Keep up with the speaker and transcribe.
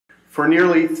For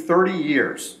nearly 30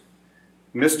 years,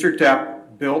 Mr.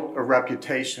 Depp built a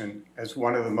reputation as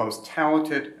one of the most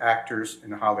talented actors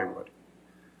in Hollywood,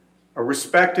 a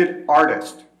respected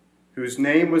artist whose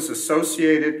name was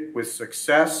associated with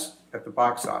success at the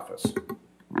box office.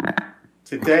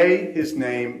 Today, his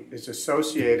name is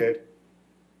associated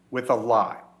with a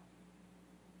lie,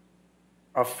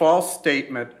 a false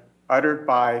statement uttered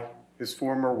by his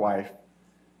former wife,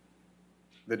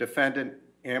 the defendant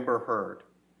Amber Heard,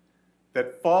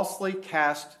 that falsely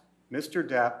cast Mr.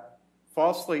 Depp,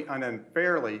 falsely and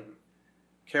unfairly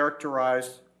cast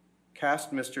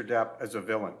Mr. Depp as a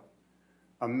villain,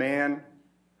 a man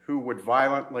who would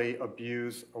violently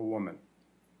abuse a woman.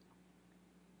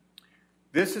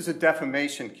 This is a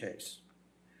defamation case.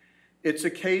 It's a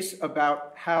case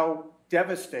about how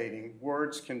devastating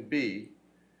words can be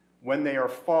when they are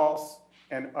false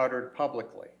and uttered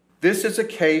publicly. This is a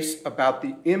case about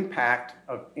the impact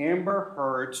of Amber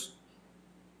Heard's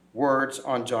words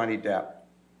on Johnny Depp,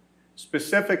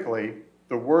 specifically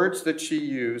the words that she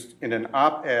used in an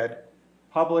op-ed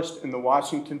published in the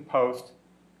Washington Post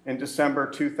in December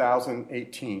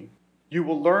 2018. You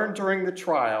will learn during the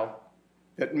trial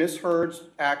that Ms. Heard's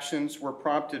actions were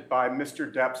prompted by Mr.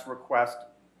 Depp's request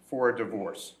for a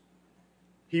divorce.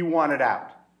 He wanted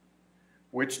out,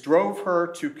 which drove her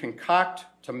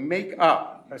to make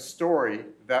up a story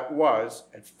that was,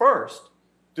 at first,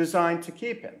 designed to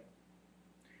keep him.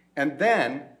 And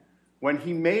then, when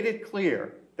he made it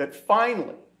clear that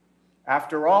finally,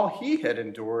 after all he had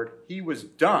endured, he was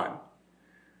done,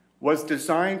 was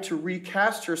designed to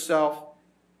recast herself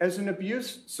as an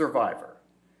abuse survivor,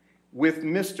 with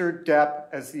Mr. Depp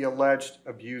as the alleged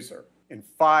abuser. In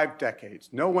 5 decades,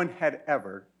 no one had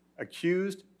ever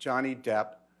accused Johnny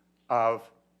Depp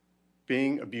of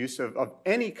being abusive of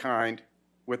any kind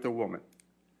with a woman.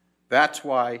 That's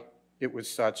why it was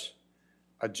such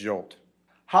a jolt.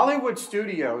 Hollywood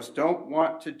studios don't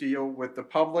want to deal with the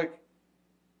public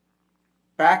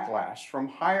backlash from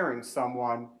hiring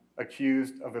someone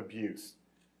accused of abuse,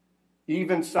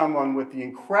 even someone with the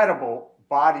incredible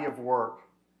body of work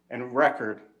and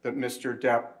record that Mr.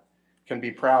 Depp can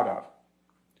be proud of.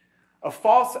 A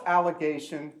false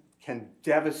allegation can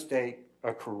devastate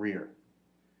a career.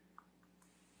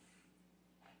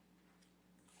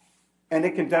 And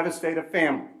it can devastate a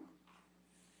family.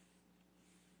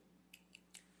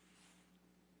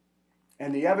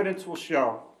 And the evidence will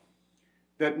show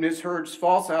that Ms. Heard's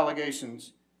false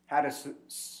allegations had a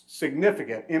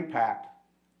significant impact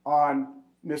on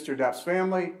Mr. Depp's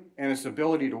family and his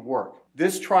ability to work.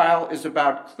 This trial is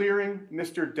about clearing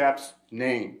Mr. Depp's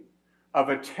name of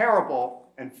a terrible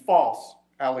and false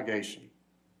allegation.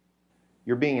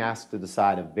 You're being asked to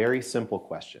decide a very simple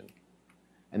question.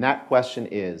 And that question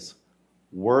is,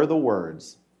 were the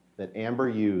words that Amber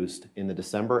used in the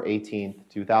December 18th,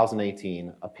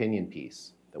 2018 opinion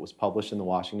piece that was published in the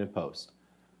Washington Post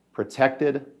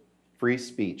protected free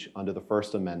speech under the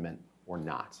First Amendment or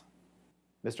not?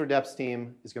 Mr. Depp's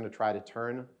team is going to try to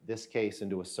turn this case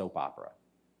into a soap opera.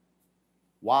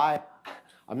 Why?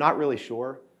 I'm not really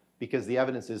sure, because the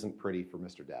evidence isn't pretty for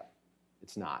Mr. Depp.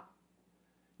 It's not.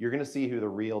 You're going to see who the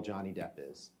real Johnny Depp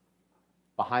is.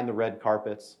 Behind the red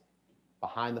carpets,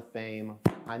 behind the fame,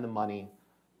 behind the money,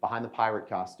 behind the pirate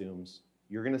costumes,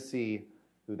 you're going to see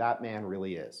who that man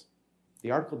really is.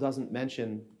 The article doesn't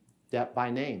mention Depp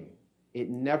by name. It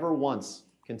never once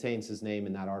contains his name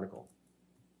in that article.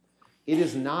 It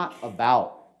is not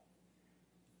about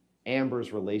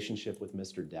Amber's relationship with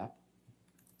Mr. Depp.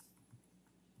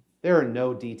 There are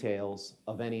no details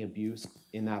of any abuse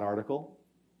in that article.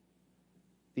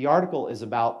 The article is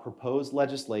about proposed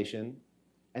legislation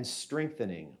and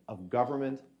strengthening of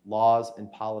government laws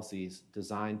and policies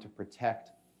designed to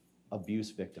protect abuse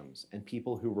victims and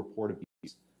people who report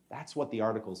abuse. That's what the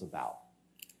article's about.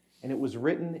 And it was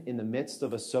written in the midst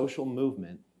of a social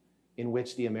movement in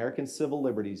which the American Civil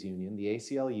Liberties Union, the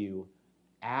ACLU,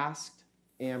 asked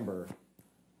Amber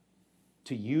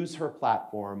to use her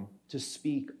platform to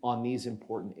speak on these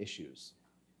important issues.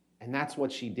 And that's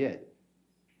what she did.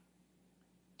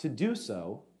 To do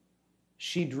so,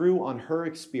 she drew on her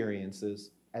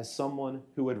experiences as someone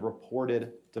who had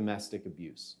reported domestic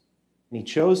abuse. And he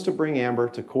chose to bring Amber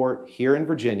to court here in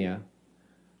Virginia,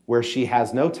 where she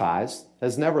has no ties,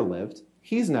 has never lived,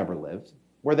 he's never lived,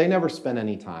 where they never spent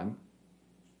any time,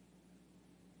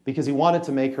 because he wanted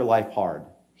to make her life hard.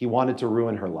 He wanted to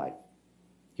ruin her life.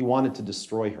 He wanted to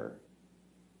destroy her.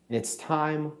 And it's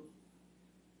time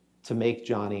to make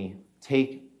Johnny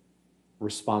take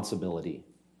responsibility,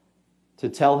 to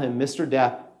tell him, Mr.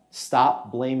 Depp,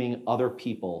 stop blaming other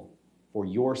people for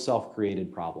your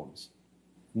self-created problems.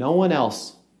 No one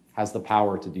else has the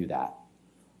power to do that.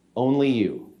 Only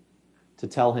you, to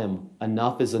tell him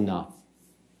enough is enough,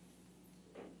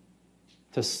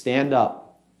 to stand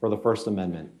up for the First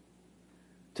Amendment,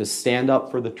 to stand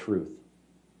up for the truth,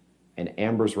 and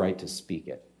Amber's right to speak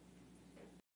it.